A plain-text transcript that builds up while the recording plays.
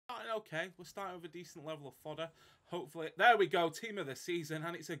starting okay. We're starting with a decent level of fodder. Hopefully, there we go, team of the season,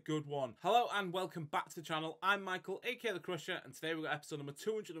 and it's a good one. Hello and welcome back to the channel. I'm Michael, aka The Crusher, and today we've got episode number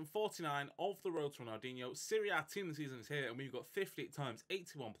 249 of the Road to Ronaldinho. Serie A team of the season is here, and we've got 50 times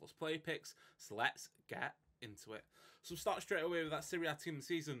 81 plus player picks, so let's get into it. So we'll start straight away with that Serie A team of the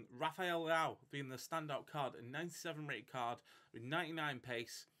season. Rafael Leao being the standout card, a 97 rated card with 99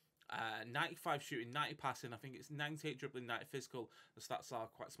 pace. 95 shooting, 90 passing, I think it's 98 dribbling, 90 physical. The stats are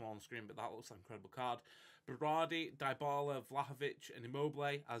quite small on the screen, but that looks like an incredible card. Berardi, Dybala, Vlahovic, and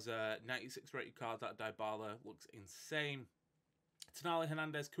Immobile as a 96 rated card. That Dybala looks insane. Tonali,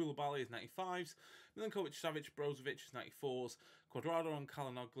 Hernandez, Koulibaly as 95s. Milinkovic, Savic, Brozovic as 94s. Cuadrado and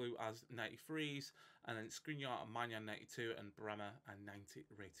Calhanoglu as 93s. And then Skriniar and Maignan 92 and Bremer a 90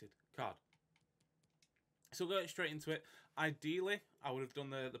 rated card. So we'll go straight into it. Ideally, I would have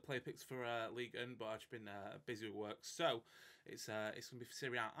done the play picks for League 1, but I've just been busy with work. So it's going to be for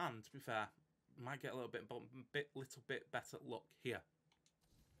Serie A, and to be fair, might get a little bit better luck here.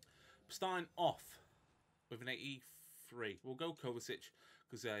 Starting off with an 83. We'll go Kovacic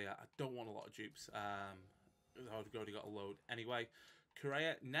because I don't want a lot of dupes. I've already got a load anyway.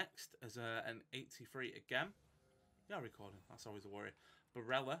 Correa next as an 83 again. Yeah, recording. That's always a worry.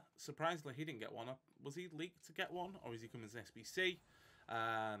 Barella, surprisingly, he didn't get one. Was he leaked to get one, or is he coming as an SBC?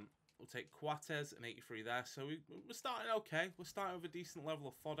 We'll take Coates, an 83 there. So we're starting okay. We're starting with a decent level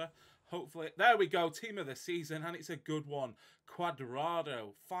of fodder. Hopefully, there we go, team of the season, and it's a good one. Cuadrado,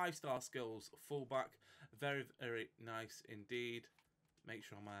 5-star skills, fullback. Very, very nice indeed. Make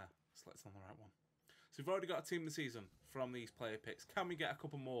sure I'm selecting on the right one. So we've already got a team of the season from these player picks. Can we get a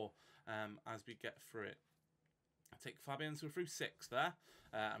couple more as we get through it? I take Fabian, so we're through 6 there.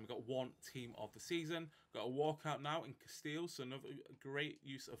 And we've got 1 team of the season. Got a walkout now in Castile, so another great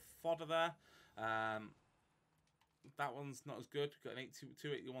use of fodder there. That one's not as good. Got an 82,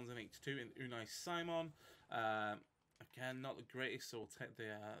 281s and 82 in Unai Simon. Again, not the greatest, so we'll take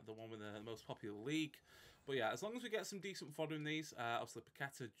the one with the most popular league. But yeah, as long as we get some decent fodder in these, obviously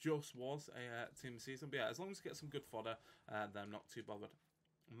Paqueta just was a team of the season. But yeah, as long as we get some good fodder, then I'm not too bothered.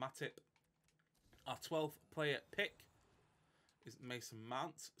 Matip. Our 12th player pick is Mason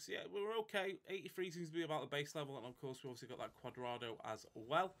Mount. So yeah, we're okay. 83 seems to be about the base level, and of course we obviously got that Cuadrado as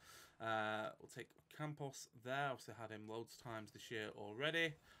well. We'll take Campos there. Obviously had him loads of times this year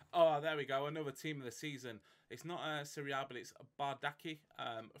already. Oh, there we go. Another team of the season. It's not Serie A, but it's Bardaki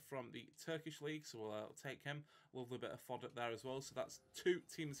from the Turkish league. So we'll take him. Lovely bit of fodder there as well. So that's 2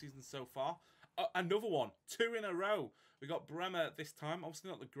 team of the season so far. Another one, 2 in a row. We got Bremer this time.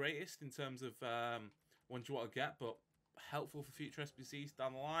 Obviously not the greatest in terms of ones you want to get, but helpful for future SBCs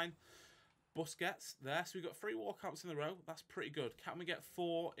down the line. Busquets there. So we got 3 walkouts in a row. That's pretty good. Can we get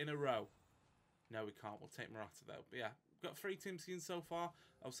 4 in a row? No, we can't. We'll take Morata though. But yeah, we've got 3 team seasons so far.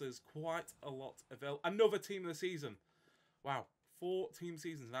 Obviously, there's quite a lot available. Another team of the season. Wow, 4 team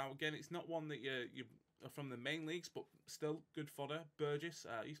seasons now. Again, it's not one that you are from the main leagues, but still good fodder. Burgess,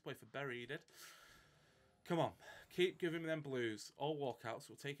 used to play for Bury, he did. Come on, keep giving me them blues. All walkouts.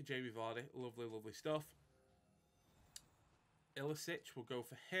 We'll take a Jamie Vardy. Lovely, lovely stuff. Ilicic, we'll go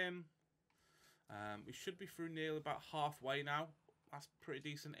for him. We should be through nearly about halfway now. That's pretty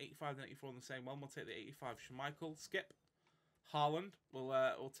decent. 85 and 84 on the same one. We'll take the 85 Schmeichel. Skip. Haaland.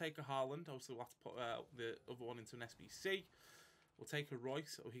 We'll take a Haaland. Obviously, we'll have to put the other one into an SBC. We'll take a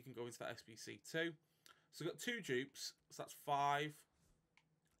Royce, so he can go into that SBC too. So we've got 2 dupes. So that's 5,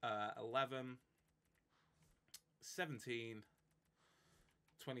 11, 17,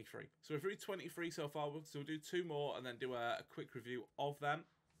 23. So we're through 23 so far. So we'll do 2 more and then do a quick review of them.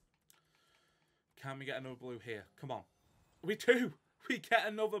 Can we get another blue here? Come on. We do. We get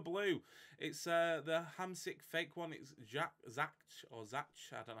another blue. It's the Hamsik fake one. It's Zach, or Zach.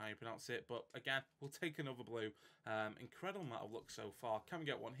 I don't know how you pronounce it. But again, we'll take another blue. Incredible amount of luck so far. Can we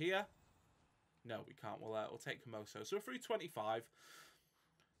get one here? No, we can't. We'll take Camoso. So we're through 25.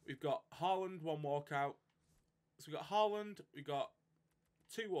 We've got Haaland, 1 walkout. So we've got Haaland. We've got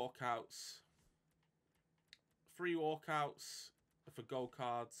 2 walkouts. 3 walkouts for gold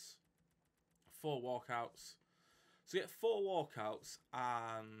cards. 4 walkouts. So we get 4 walkouts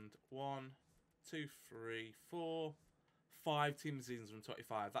and 1, 2, 3, 4, 5 team seasons from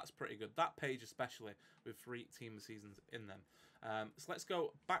 25. That's pretty good. That page especially with 3 team seasons in them. So let's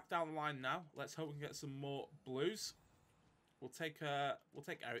go back down the line now. Let's hope we can get some more blues. We'll take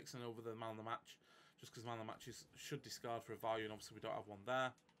Eriksen over the man of the match, just because man of the matches should discard for a value, and obviously we don't have one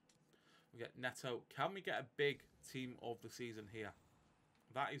there. We get Neto. Can we get a big team of the season here?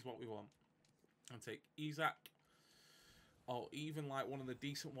 That is what we want. I'll take Isaac. Or even like one of the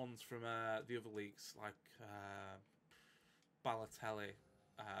decent ones from the other leagues, like Balotelli,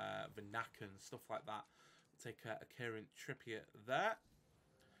 over Naka and stuff like that. We'll take a Kieran Trippier there.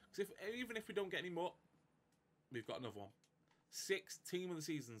 Because even if we don't get any more, we've got another one. 6 team of the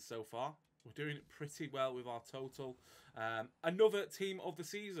season so far. We're doing it pretty well with our total. Another team of the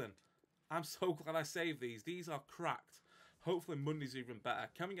season. I'm so glad I saved these. These are cracked. Hopefully Monday's even better.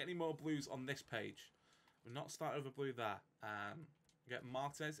 Can we get any more blues on this page? We're not starting with a blue there. Get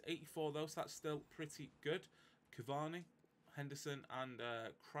Martez, 84 though, so that's still pretty good. Cavani, Henderson and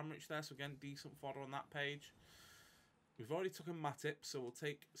Kramrich there, so again, decent fodder on that page. We've already taken Matip, so we'll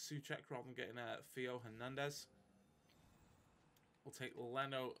take Souček rather than getting Theo Hernandez. We'll take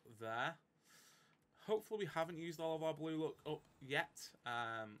Leno there. Hopefully we haven't used all of our blue look up yet.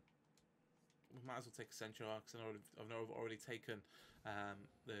 We might as well take Asensio because I know I've already taken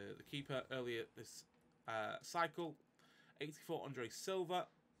the keeper earlier this cycle. 84 Andre Silva.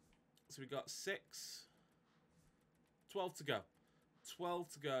 So we got 12 to go.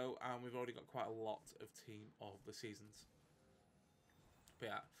 12 to go, and we've already got quite a lot of team of the seasons. But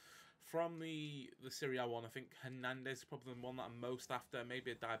yeah, from the Serie A one, I think Hernandez is probably the one that I'm most after.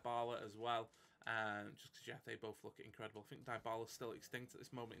 Maybe a Dybala as well. Just because, yeah, they both look incredible. I think Dybala's still extinct at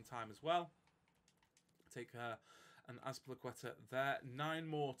this moment in time as well. Take an Azpilicueta there. 9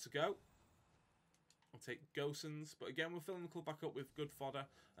 more to go. I'll take Gosens, but again, we're filling the club back up with good fodder.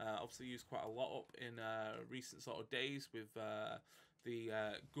 Obviously, used quite a lot up in recent sort of days with the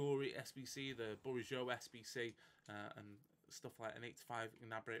Gory SBC, the Bourigeau SBC, and stuff like an 85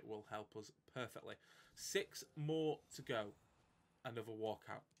 Gnabry will help us perfectly. 6 more to go. Another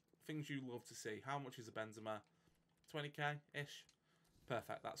walkout. Things you love to see. How much is a Benzema? 20k-ish.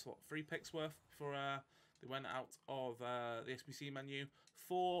 Perfect. That's what 3 picks worth before they went out of the SBC menu.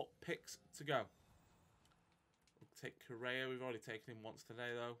 4 picks to go. We'll take Correa. We've already taken him once today,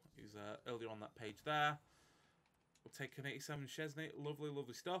 though. He's earlier on that page there. We'll take an 87 Chesney. Lovely,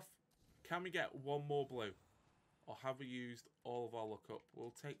 lovely stuff. Can we get one more blue? Or have we used all of our lookup?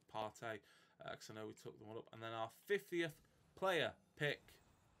 We'll take Partey, because I know we took the one up. And then our 50th player pick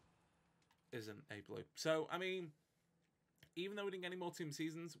isn't a blue. So, I mean, even though we didn't get any more team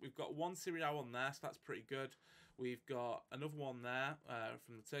seasons, we've got 1 Serie A one there, so that's pretty good. We've got another one there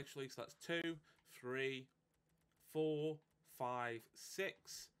from the Turkish League, so that's 2, 3, 4, 5,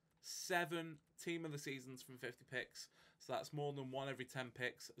 6, 7 team of the seasons from 50 picks. So that's more than 1 every 10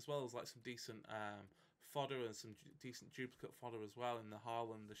 picks, as well as like some decent fodder and some decent duplicate fodder as well in the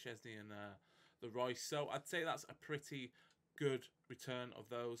Haaland, the Chesney and the Royce. So I'd say that's a pretty good return of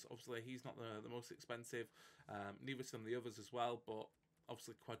those. Obviously, he's not the most expensive, neither some of the others as well, but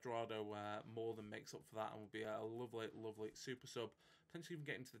obviously Cuadrado more than makes up for that and will be a lovely, lovely super sub. Potentially even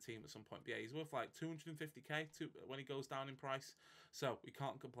get into the team at some point. But yeah, he's worth like 250k when he goes down in price. So we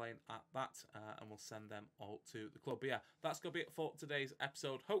can't complain at that, and we'll send them all to the club. But yeah, that's going to be it for today's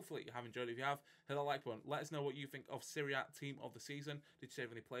episode. Hopefully you have enjoyed it. If you have, hit that like button. Let us know what you think of Serie A team of the season. Did you save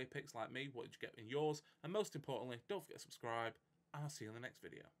any player picks like me? What did you get in yours? And most importantly, don't forget to subscribe, and I'll see you in the next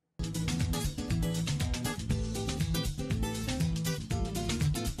video.